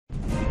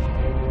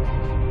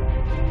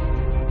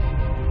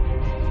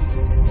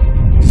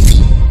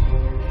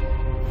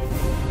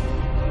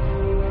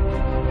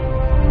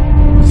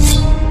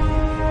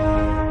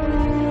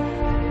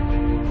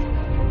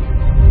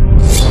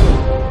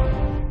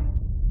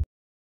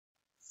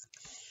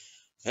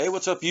Hey,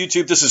 what's up,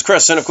 YouTube? This is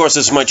Chris, and of course,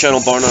 this is my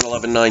channel,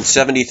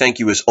 Barnard11970. Thank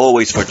you, as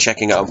always, for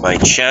checking out my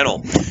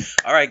channel.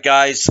 All right,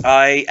 guys,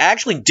 I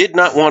actually did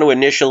not want to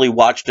initially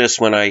watch this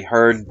when I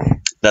heard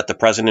that the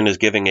president is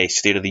giving a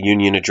State of the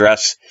Union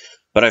address,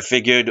 but I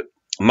figured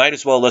might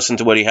as well listen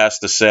to what he has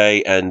to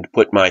say and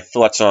put my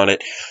thoughts on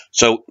it.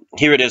 So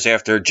here it is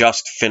after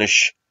just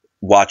finish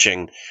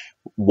watching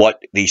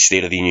what the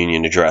State of the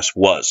Union address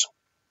was.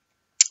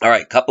 All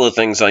right, couple of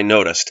things I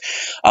noticed.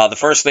 The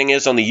first thing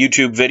is on the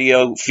YouTube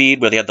video feed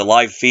where they had the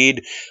live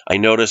feed, I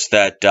noticed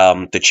that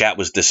the chat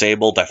was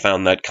disabled. I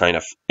found that kind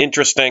of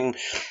interesting.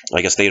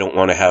 I guess they don't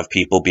want to have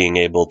people being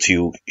able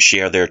to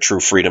share their true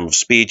freedom of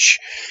speech.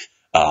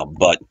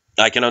 But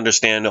I can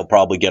understand they'll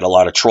probably get a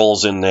lot of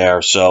trolls in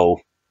there,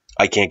 so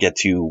I can't get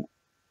too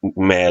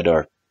mad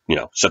or,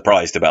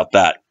 surprised about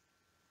that.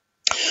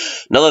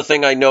 Another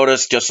thing I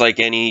noticed, just like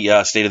any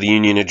State of the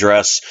Union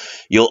address,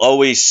 you'll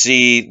always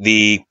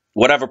see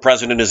whatever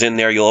president is in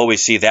there, you'll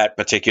always see that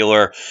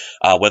particular,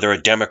 whether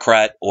a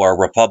Democrat or a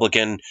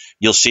Republican,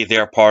 you'll see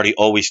their party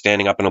always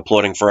standing up and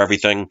applauding for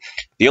everything.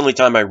 The only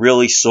time I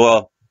really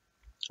saw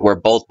where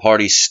both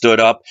parties stood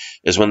up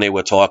is when they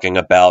were talking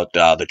about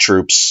the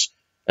troops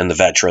and the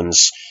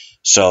veterans.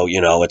 So,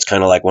 it's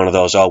kind of like one of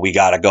those, oh, we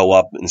got to go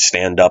up and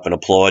stand up and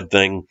applaud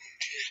thing.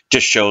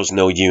 Just shows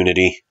no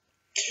unity.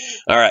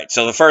 All right,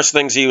 so the first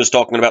things he was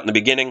talking about in the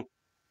beginning,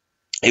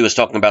 he was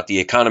talking about the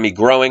economy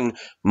growing,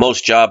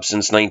 most jobs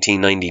since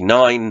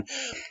 1999.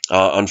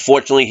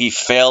 Unfortunately, he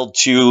failed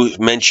to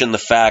mention the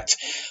fact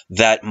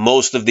that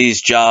most of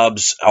these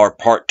jobs are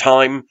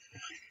part-time.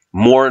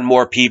 More and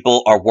more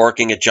people are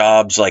working at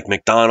jobs like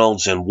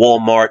McDonald's and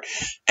Walmart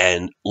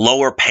and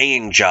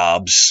lower-paying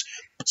jobs.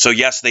 So,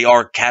 yes, they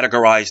are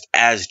categorized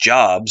as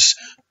jobs,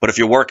 but if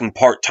you're working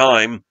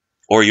part-time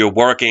or you're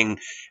working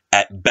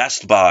at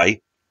Best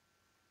Buy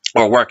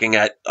or working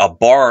at a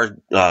bar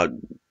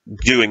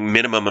doing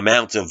minimum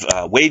amounts of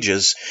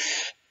wages,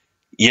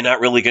 you're not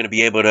really going to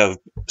be able to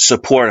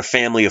support a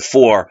family of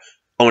four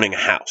owning a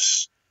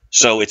house.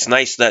 So it's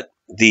nice that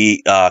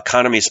the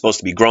economy is supposed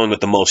to be growing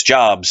with the most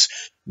jobs,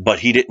 but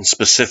he didn't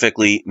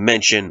specifically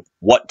mention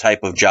what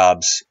type of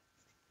jobs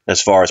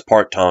as far as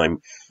part-time,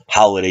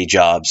 holiday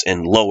jobs,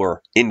 and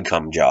lower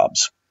income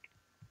jobs.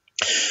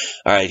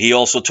 All right, he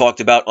also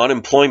talked about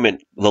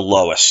unemployment, the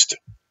lowest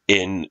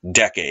in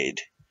decade.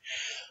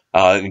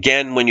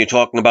 Again, when you're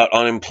talking about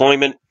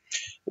unemployment,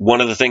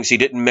 one of the things he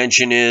didn't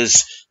mention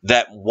is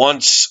that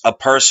once a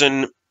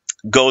person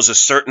goes a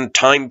certain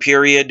time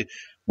period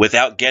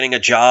without getting a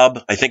job,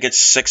 I think it's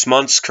 6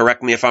 months,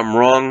 correct me if I'm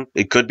wrong,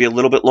 it could be a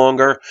little bit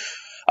longer,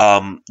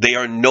 they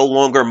are no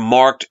longer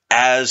marked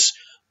as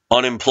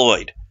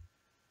unemployed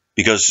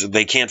because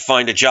they can't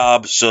find a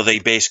job, so they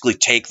basically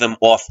take them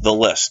off the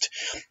list.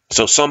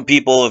 So some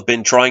people have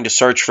been trying to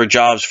search for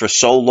jobs for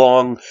so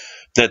long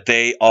that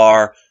they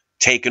are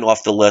taken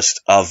off the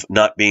list of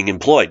not being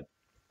employed.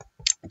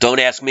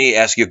 Don't ask me,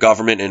 ask your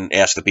government and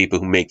ask the people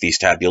who make these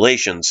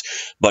tabulations.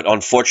 But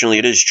unfortunately,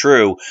 it is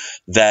true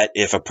that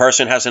if a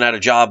person hasn't had a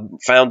job,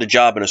 found a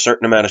job in a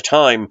certain amount of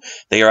time,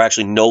 they are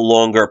actually no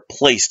longer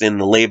placed in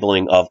the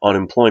labeling of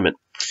unemployment.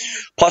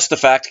 Plus the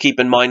fact, keep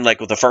in mind, like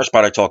with the first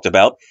part I talked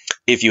about,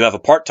 if you have a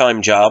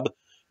part-time job,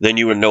 then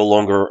you are no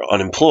longer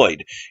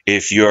unemployed.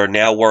 If you're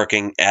now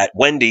working at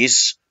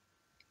Wendy's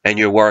and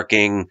you're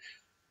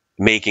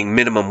making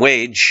minimum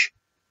wage,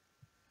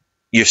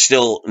 you're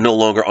still no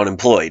longer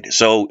unemployed.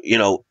 So,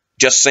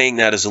 just saying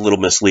that is a little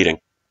misleading.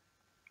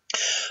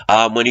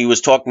 When he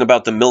was talking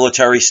about the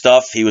military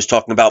stuff, he was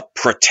talking about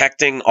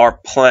protecting our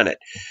planet.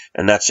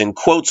 And that's in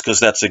quotes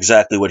because that's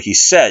exactly what he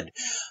said.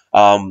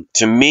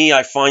 To me,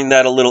 I find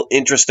that a little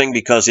interesting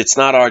because it's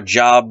not our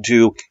job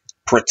to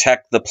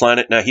protect the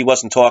planet. Now, he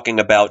wasn't talking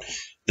about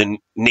the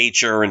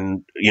nature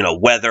and,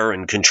 weather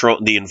and control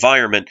the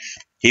environment.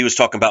 He was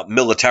talking about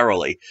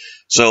militarily.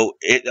 So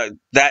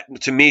that,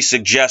 to me,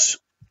 suggests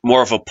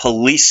more of a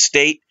police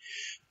state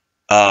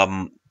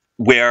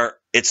where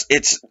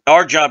it's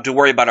our job to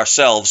worry about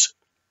ourselves.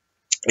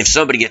 If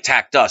somebody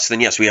attacked us, then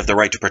yes, we have the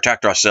right to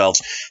protect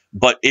ourselves.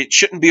 But it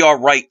shouldn't be our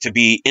right to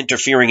be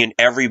interfering in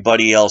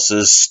everybody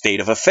else's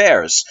state of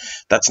affairs.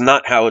 That's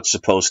not how it's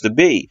supposed to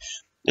be,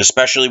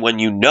 especially when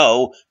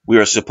we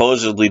are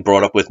supposedly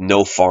brought up with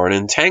no foreign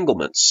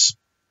entanglements.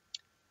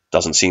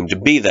 Doesn't seem to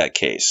be that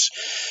case.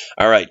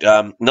 All right,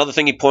 another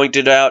thing he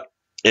pointed out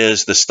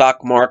is the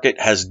stock market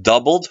has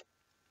doubled.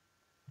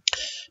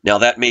 Now,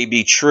 that may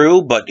be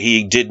true, but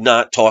he did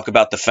not talk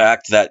about the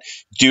fact that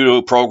due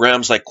to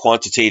programs like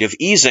quantitative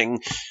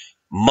easing,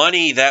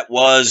 money that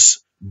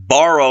was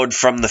borrowed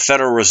from the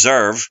Federal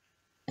Reserve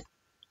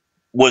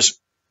was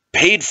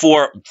paid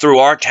for through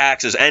our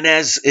taxes, and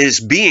as is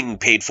being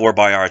paid for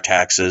by our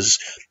taxes,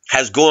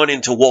 has gone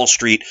into Wall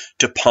Street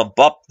to pump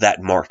up that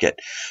market.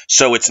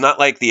 So it's not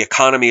like the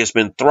economy has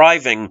been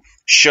thriving,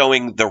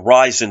 showing the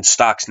rise in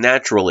stocks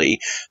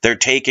naturally. They're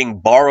taking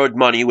borrowed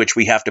money, which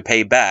we have to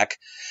pay back,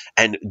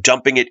 and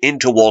dumping it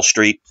into Wall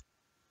Street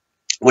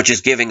which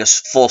is giving us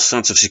false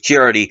sense of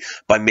security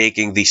by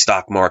making the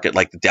stock market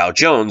like the Dow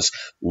Jones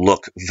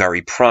look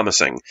very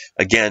promising.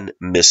 Again,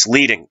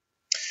 misleading.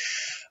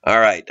 All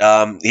right.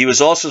 He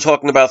was also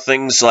talking about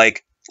things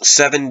like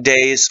 7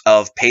 days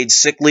of paid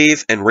sick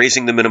leave and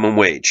raising the minimum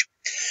wage.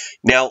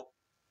 Now,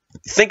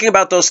 thinking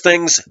about those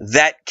things,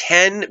 that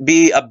can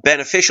be a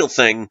beneficial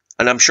thing,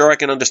 and I'm sure I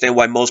can understand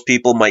why most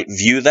people might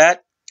view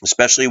that,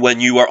 especially when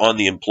you are on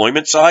the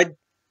employment side.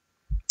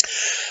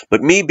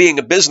 But me being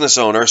a business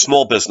owner,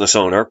 small business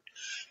owner,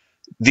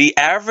 the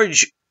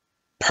average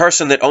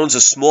person that owns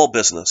a small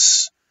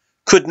business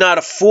could not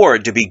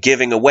afford to be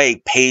giving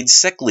away paid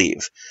sick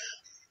leave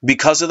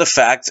because of the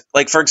fact,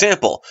 like, for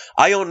example,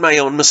 I own my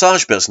own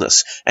massage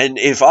business, and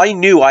if I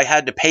knew I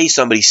had to pay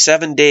somebody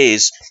 7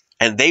 days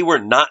and they were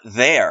not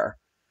there,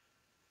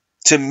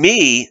 to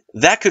me,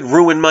 that could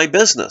ruin my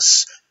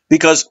business,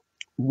 because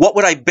what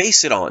would I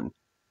base it on?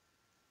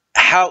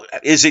 How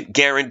is it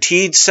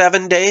guaranteed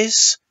 7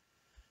 days?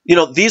 You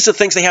know, these are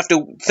things they have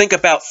to think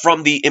about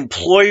from the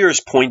employer's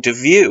point of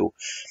view,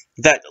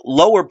 that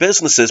lower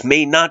businesses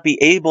may not be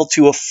able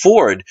to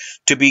afford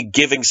to be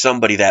giving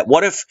somebody that.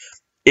 What if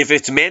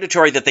it's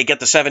mandatory that they get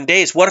the 7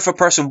 days, what if a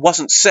person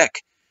wasn't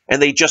sick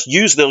and they just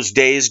use those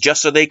days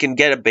just so they can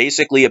get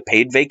basically a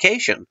paid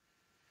vacation?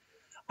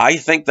 I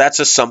think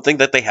that's something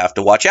that they have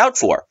to watch out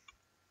for.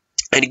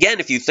 And again,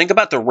 if you think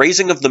about the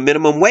raising of the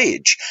minimum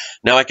wage,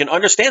 now I can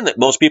understand that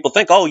most people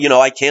think, oh, you know,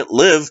 I can't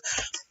live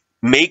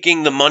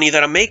making the money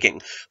that I'm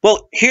making.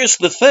 Well, here's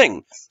the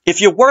thing.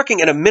 If you're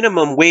working at a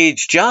minimum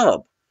wage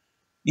job,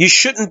 you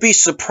shouldn't be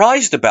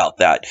surprised about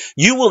that.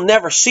 You will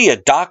never see a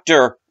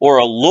doctor or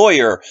a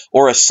lawyer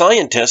or a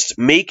scientist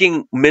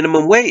making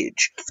minimum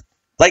wage.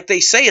 Like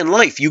they say in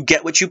life, you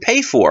get what you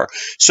pay for.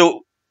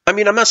 So, I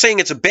mean, I'm not saying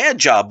it's a bad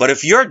job, but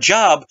if your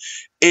job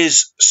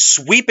is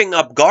sweeping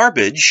up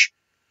garbage,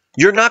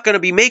 you're not going to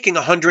be making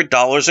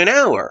 $100 an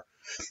hour.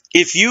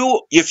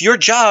 If your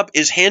job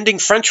is handing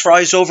French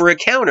fries over a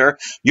counter,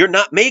 you're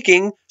not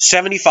making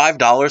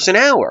 $75 an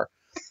hour.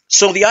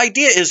 So the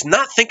idea is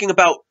not thinking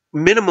about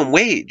minimum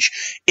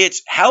wage.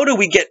 It's how do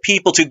we get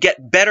people to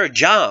get better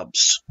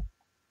jobs?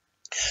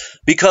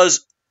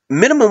 Because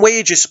minimum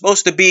wage is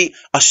supposed to be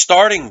a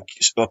starting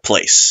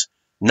place,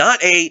 not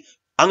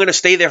I'm going to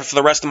stay there for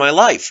the rest of my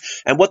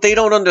life. And what they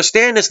don't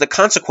understand is the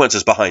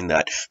consequences behind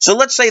that. So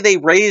let's say they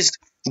raised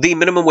the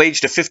minimum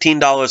wage to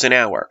 $15 an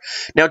hour.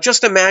 Now,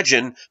 just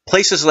imagine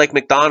places like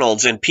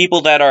McDonald's and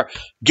people that are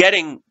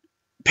getting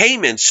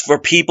payments for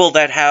people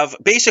that have,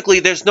 basically,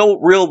 there's no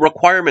real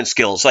requirement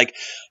skills. Like,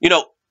 you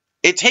know,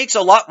 it takes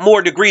a lot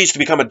more degrees to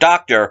become a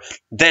doctor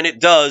than it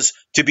does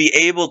to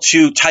be able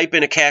to type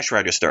in a cash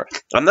register.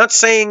 I'm not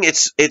saying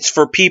it's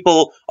for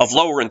people of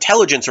lower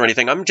intelligence or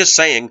anything. I'm just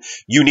saying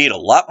you need a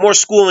lot more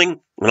schooling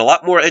and a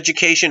lot more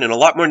education and a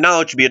lot more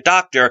knowledge to be a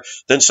doctor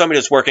than somebody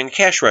that's working a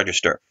cash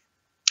register.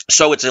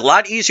 So it's a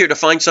lot easier to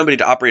find somebody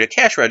to operate a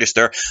cash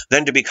register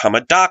than to become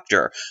a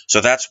doctor.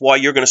 So that's why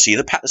you're going to see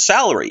the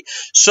salary.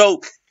 So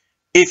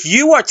if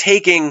you are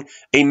taking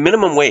a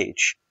minimum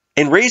wage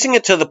and raising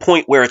it to the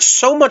point where it's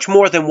so much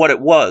more than what it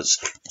was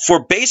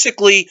for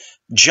basically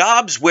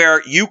jobs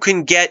where you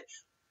can get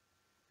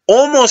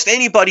almost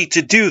anybody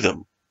to do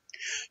them,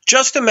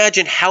 just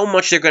imagine how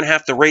much they're going to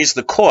have to raise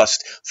the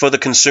cost for the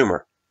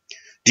consumer.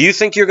 Do you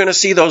think you're going to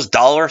see those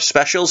dollar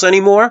specials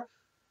anymore?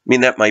 I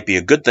mean, that might be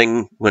a good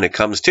thing when it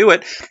comes to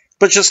it,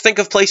 but just think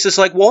of places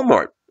like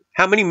Walmart.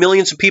 How many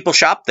millions of people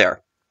shop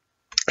there?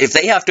 If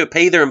they have to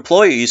pay their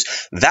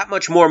employees that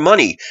much more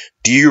money,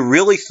 do you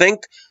really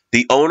think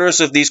the owners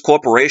of these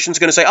corporations are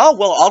going to say, oh,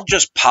 well, I'll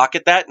just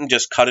pocket that and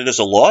just cut it as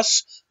a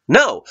loss?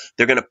 No,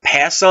 they're going to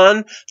pass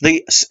on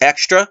the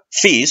extra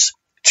fees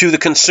to the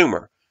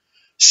consumer.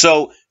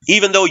 So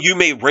even though you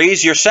may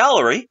raise your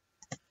salary,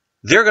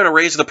 they're going to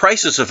raise the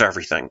prices of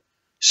everything.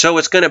 So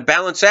it's going to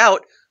balance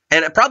out,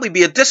 and it'll probably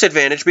be a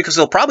disadvantage because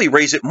they'll probably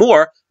raise it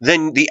more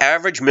than the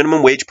average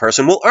minimum wage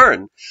person will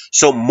earn.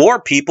 So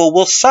more people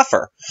will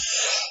suffer.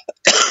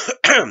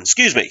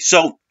 Excuse me.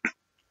 So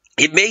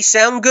it may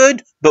sound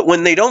good, but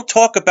when they don't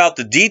talk about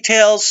the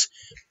details,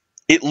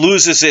 it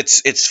loses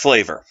its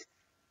flavor.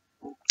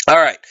 All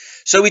right.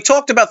 So we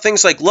talked about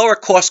things like lower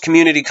cost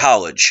community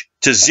college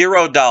to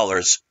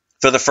 $0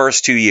 for the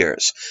first 2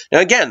 years. Now,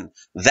 again,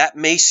 that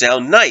may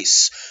sound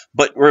nice,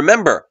 but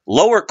remember,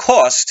 lower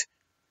cost,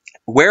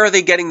 where are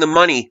they getting the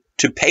money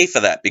to pay for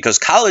that? Because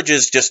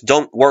colleges just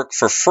don't work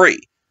for free.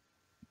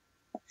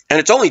 And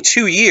it's only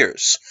 2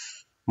 years.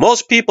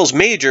 Most people's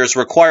majors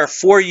require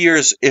 4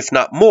 years, if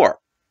not more.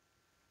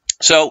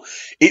 So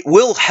it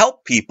will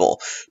help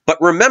people. But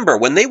remember,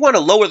 when they want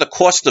to lower the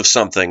cost of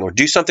something or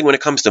do something when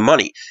it comes to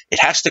money, it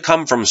has to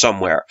come from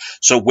somewhere.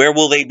 So where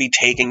will they be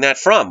taking that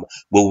from?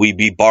 Will we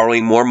be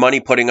borrowing more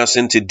money, putting us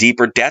into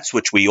deeper debts,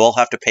 which we all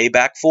have to pay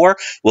back for?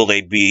 Will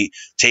they be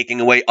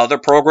taking away other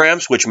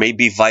programs, which may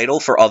be vital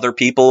for other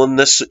people in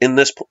this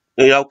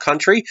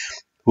country?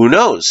 Who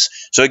knows?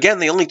 So again,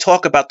 they only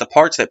talk about the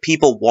parts that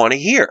people want to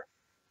hear.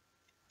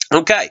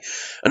 Okay,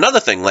 another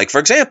thing, like, for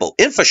example,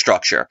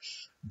 infrastructure.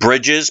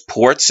 bridges,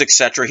 ports,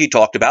 etc. he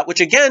talked about,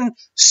 which again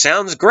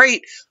sounds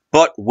great,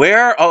 but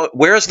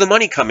where's the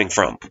money coming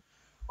from?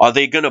 Are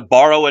they going to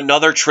borrow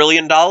another $1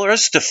 trillion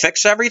to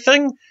fix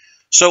everything?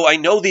 So I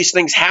know these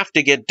things have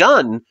to get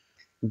done,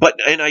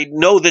 and I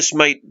know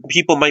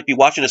people might be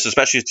watching this,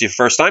 especially if it's your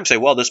first time, say,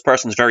 well, this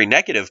person's very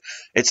negative.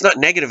 It's not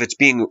negative, it's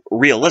being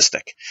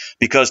realistic.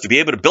 Because to be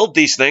able to build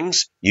these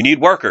things, you need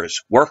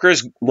workers.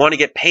 Workers want to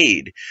get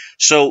paid.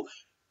 So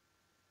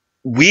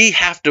we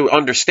have to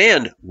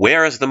understand,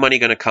 where is the money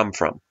going to come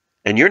from?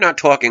 And you're not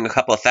talking a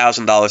couple of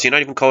 $1,000s. You're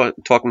not even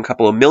talking a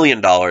couple of $1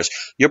 million.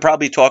 You're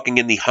probably talking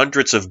in the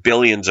hundreds of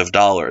billions of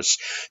dollars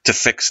to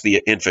fix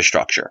the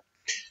infrastructure.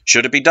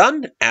 Should it be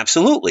done?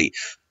 Absolutely.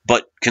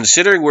 But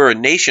considering we're a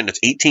nation that's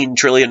 $18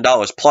 trillion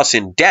plus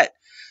in debt,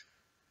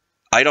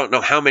 I don't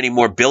know how many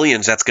more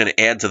billions that's going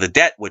to add to the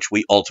debt, which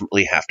we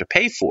ultimately have to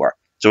pay for.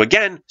 So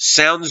again,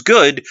 sounds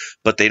good,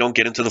 but they don't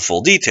get into the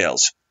full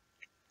details.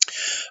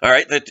 All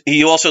right.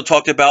 He also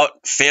talked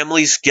about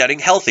families getting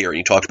healthier.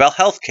 He talked about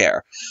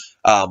healthcare.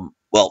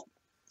 Well,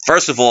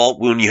 first of all,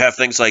 when you have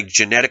things like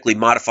genetically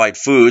modified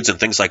foods and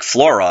things like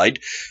fluoride,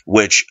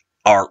 which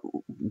are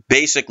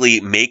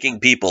basically making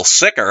people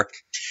sicker,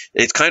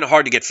 it's kind of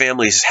hard to get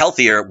families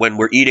healthier when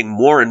we're eating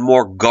more and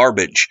more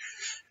garbage.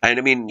 And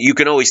I mean, you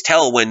can always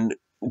tell when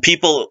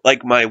people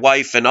like my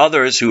wife and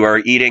others who are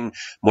eating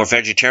more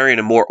vegetarian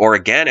and more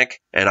organic,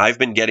 and I've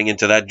been getting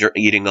into that,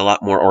 eating a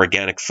lot more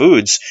organic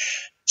foods.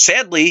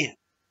 Sadly,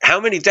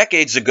 how many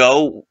decades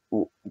ago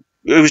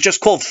it was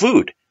just called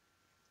food?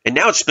 And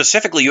now it's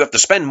specifically you have to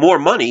spend more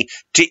money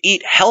to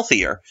eat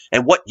healthier,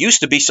 and what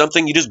used to be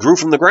something you just grew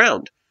from the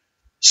ground.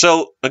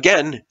 So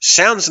again,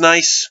 sounds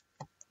nice,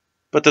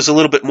 but there's a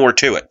little bit more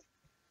to it.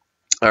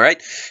 All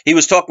right. He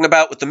was talking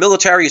about, with the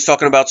military, he's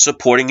talking about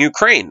supporting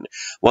Ukraine.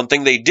 One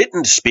thing they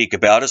didn't speak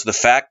about is the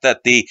fact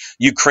that the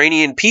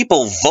Ukrainian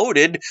people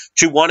voted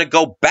to want to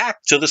go back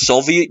to the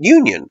Soviet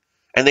Union.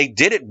 And they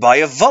did it by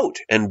a vote.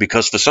 And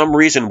because for some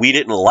reason we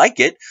didn't like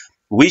it,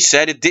 we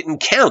said it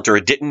didn't count or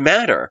it didn't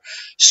matter.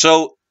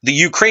 So the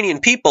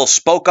Ukrainian people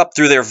spoke up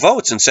through their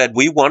votes and said,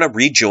 we want to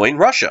rejoin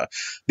Russia,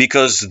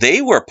 because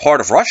they were part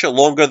of Russia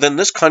longer than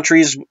this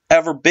country's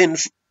ever been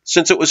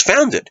since it was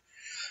founded.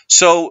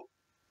 So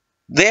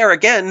there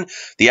again,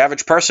 the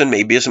average person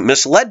maybe isn't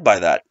misled by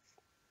that.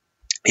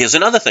 Here's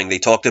another thing. They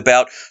talked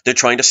about they're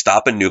trying to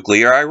stop a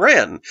nuclear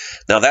Iran.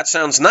 Now that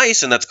sounds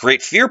nice and that's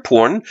great fear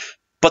porn,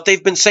 but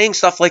they've been saying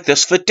stuff like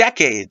this for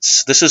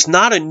decades. This is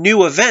not a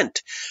new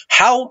event.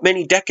 How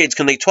many decades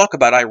can they talk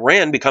about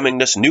Iran becoming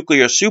this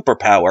nuclear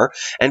superpower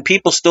and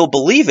people still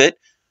believe it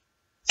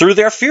through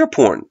their fear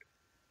porn?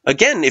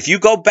 Again, if you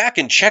go back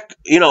and check,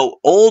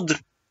 old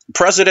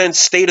president's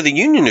State of the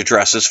Union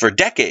addresses for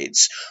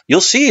decades,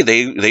 you'll see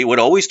they would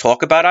always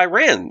talk about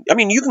Iran. I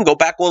mean, you can go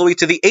back all the way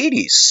to the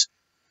 80s,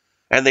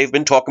 and they've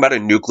been talking about a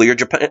nuclear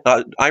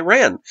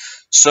Iran.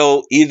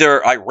 So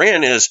either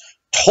Iran is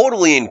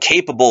totally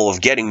incapable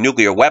of getting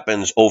nuclear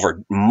weapons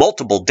over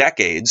multiple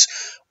decades,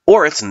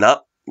 or it's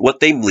not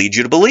what they lead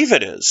you to believe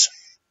it is.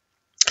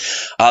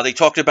 They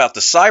talked about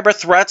the cyber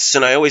threats,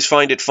 and I always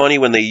find it funny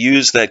when they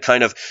use that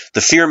kind of the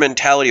fear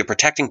mentality of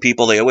protecting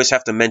people. They always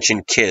have to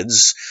mention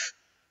kids.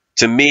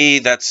 To me,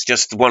 that's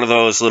just one of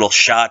those little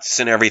shots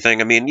and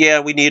everything. I mean, yeah,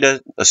 we need a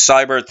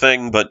cyber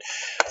thing, but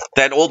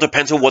that all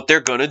depends on what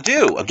they're going to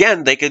do.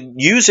 Again, they could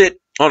use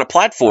it on a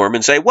platform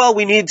and say, well,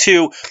 we need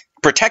to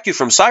protect you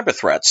from cyber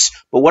threats,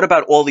 but what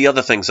about all the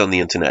other things on the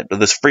internet?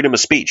 This freedom of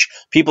speech.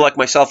 People like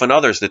myself and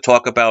others that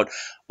talk about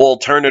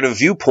alternative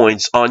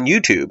viewpoints on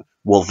YouTube.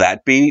 Will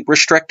that be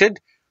restricted?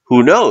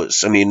 Who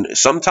knows? I mean,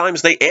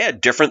 sometimes they add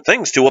different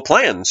things to a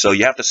plan, so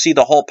you have to see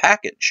the whole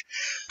package.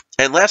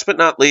 And last but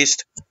not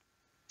least,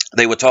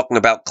 they were talking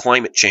about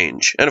climate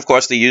change. And of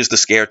course, they used the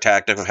scare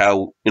tactic of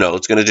how,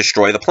 it's going to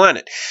destroy the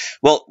planet.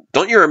 Well,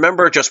 don't you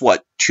remember just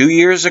 2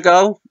 years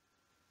ago?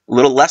 A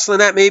little less than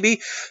that,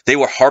 maybe. They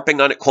were harping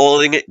on it,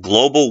 calling it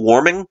global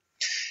warming.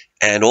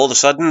 And all of a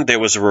sudden, there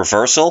was a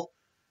reversal,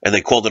 and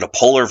they called it a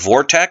polar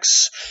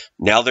vortex.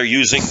 Now they're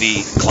using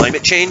the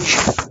climate change.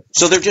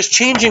 So they're just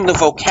changing the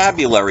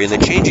vocabulary, and they're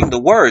changing the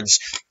words.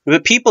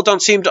 But people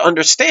don't seem to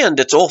understand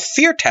it's all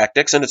fear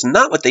tactics, and it's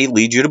not what they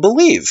lead you to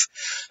believe.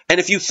 And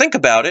if you think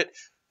about it,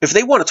 if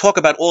they want to talk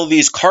about all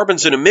these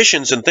carbons and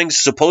emissions and things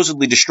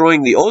supposedly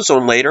destroying the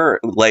ozone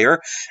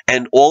layer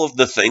and all of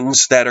the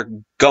things that are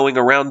going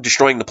around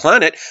destroying the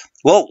planet,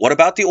 well, what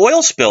about the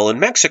oil spill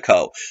in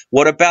Mexico?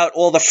 What about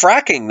all the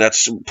fracking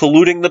that's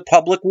polluting the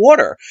public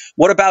water?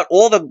 What about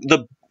all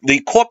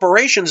the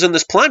corporations in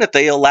this planet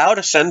they allow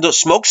to send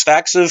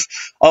smokestacks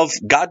of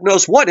God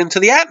knows what into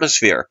the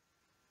atmosphere?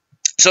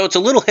 So it's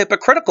a little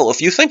hypocritical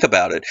if you think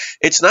about it.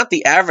 It's not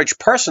the average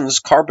person's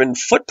carbon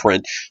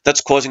footprint that's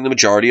causing the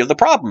majority of the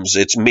problems.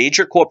 It's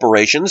major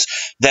corporations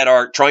that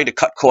are trying to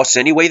cut costs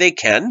any way they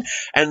can,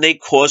 and they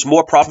cause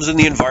more problems in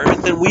the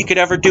environment than we could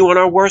ever do on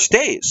our worst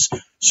days.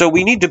 So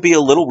we need to be a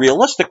little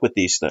realistic with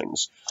these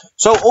things.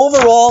 So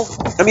overall,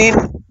 I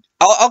mean,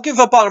 I'll give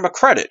Obama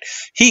credit.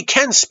 He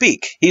can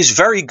speak. He's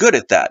very good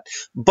at that.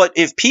 But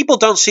if people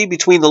don't see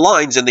between the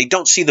lines and they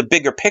don't see the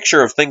bigger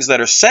picture of things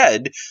that are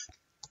said,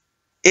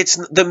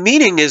 the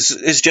meaning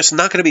is just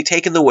not going to be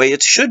taken the way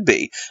it should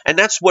be. And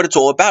that's what it's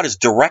all about, is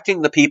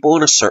directing the people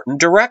in a certain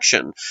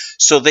direction.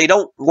 So they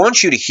don't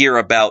want you to hear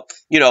about,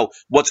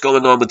 what's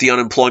going on with the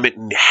unemployment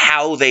and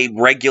how they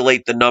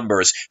regulate the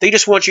numbers. They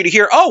just want you to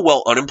hear, oh,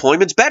 well,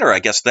 unemployment's better. I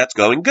guess that's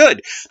going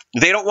good.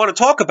 They don't want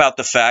to talk about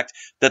the fact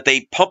that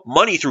they pump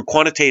money through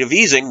quantitative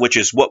easing, which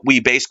is what we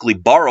basically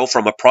borrow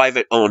from a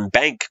private-owned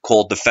bank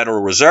called the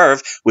Federal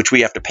Reserve, which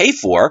we have to pay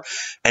for,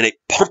 and it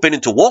pump it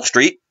into Wall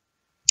Street.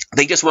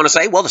 They just want to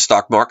say, well, the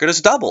stock market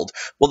has doubled.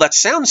 Well, that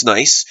sounds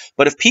nice,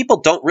 but if people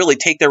don't really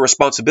take their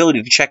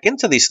responsibility to check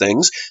into these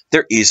things,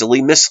 they're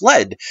easily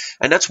misled.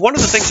 And that's one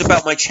of the things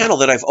about my channel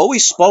that I've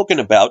always spoken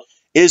about,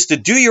 is to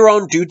do your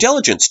own due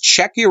diligence.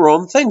 Check your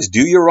own things.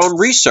 Do your own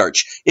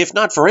research. If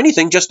not for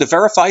anything, just to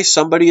verify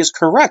somebody is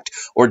correct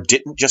or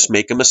didn't just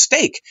make a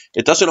mistake.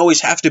 It doesn't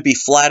always have to be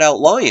flat out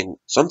lying.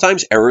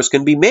 Sometimes errors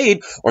can be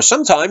made, or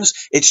sometimes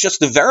it's just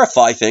to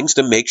verify things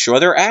to make sure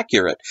they're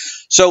accurate.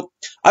 So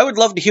I would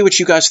love to hear what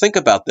you guys think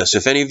about this.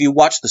 If any of you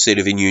watch the State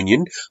of the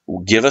Union,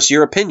 give us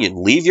your opinion.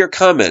 Leave your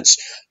comments.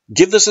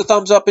 Give this a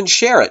thumbs up and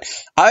share it.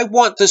 I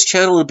want this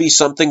channel to be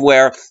something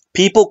where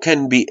people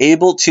can be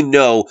able to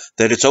know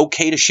that it's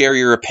okay to share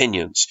your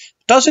opinions.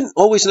 Doesn't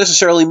always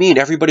necessarily mean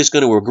everybody's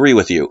going to agree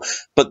with you.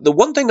 But the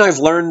one thing I've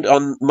learned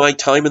on my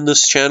time in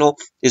this channel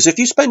is if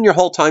you spend your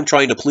whole time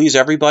trying to please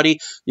everybody,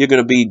 you're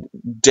going to be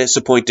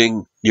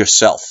disappointing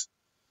yourself,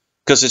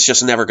 because it's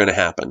just never going to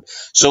happen.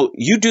 So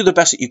you do the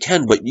best that you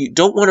can, but you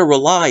don't want to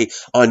rely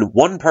on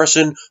one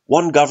person,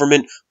 one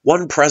government,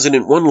 one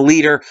president, one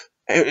leader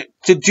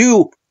to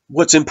do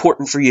what's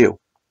important for you.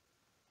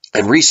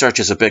 And research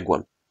is a big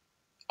one.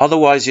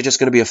 Otherwise, you're just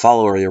going to be a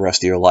follower the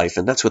rest of your life,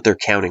 and that's what they're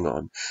counting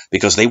on,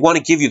 because they want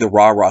to give you the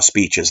rah-rah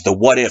speeches, the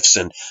what-ifs,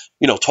 and,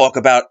 talk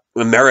about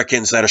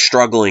Americans that are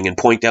struggling and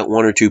point out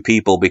one or two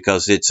people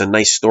because it's a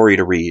nice story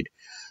to read.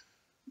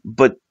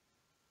 But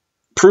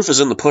proof is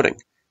in the pudding.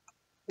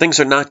 Things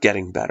are not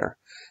getting better,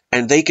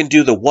 and they can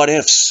do the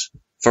what-ifs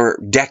for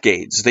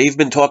decades. They've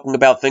been talking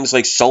about things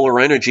like solar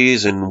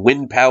energies and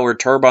wind power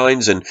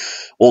turbines and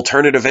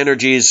alternative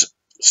energies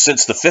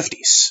since the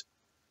 50s.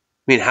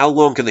 I mean, how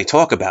long can they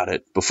talk about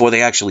it before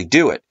they actually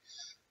do it?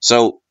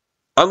 So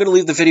I'm going to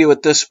leave the video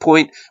at this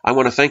point. I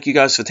want to thank you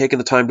guys for taking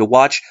the time to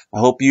watch. I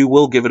hope you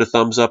will give it a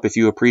thumbs up if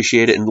you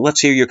appreciate it. And let's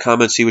hear your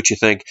comments, see what you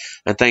think.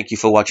 And thank you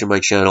for watching my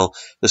channel.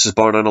 This is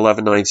Barn on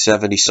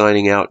 11970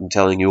 signing out and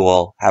telling you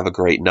all have a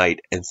great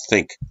night and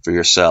think for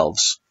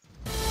yourselves.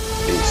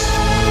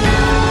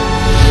 Peace.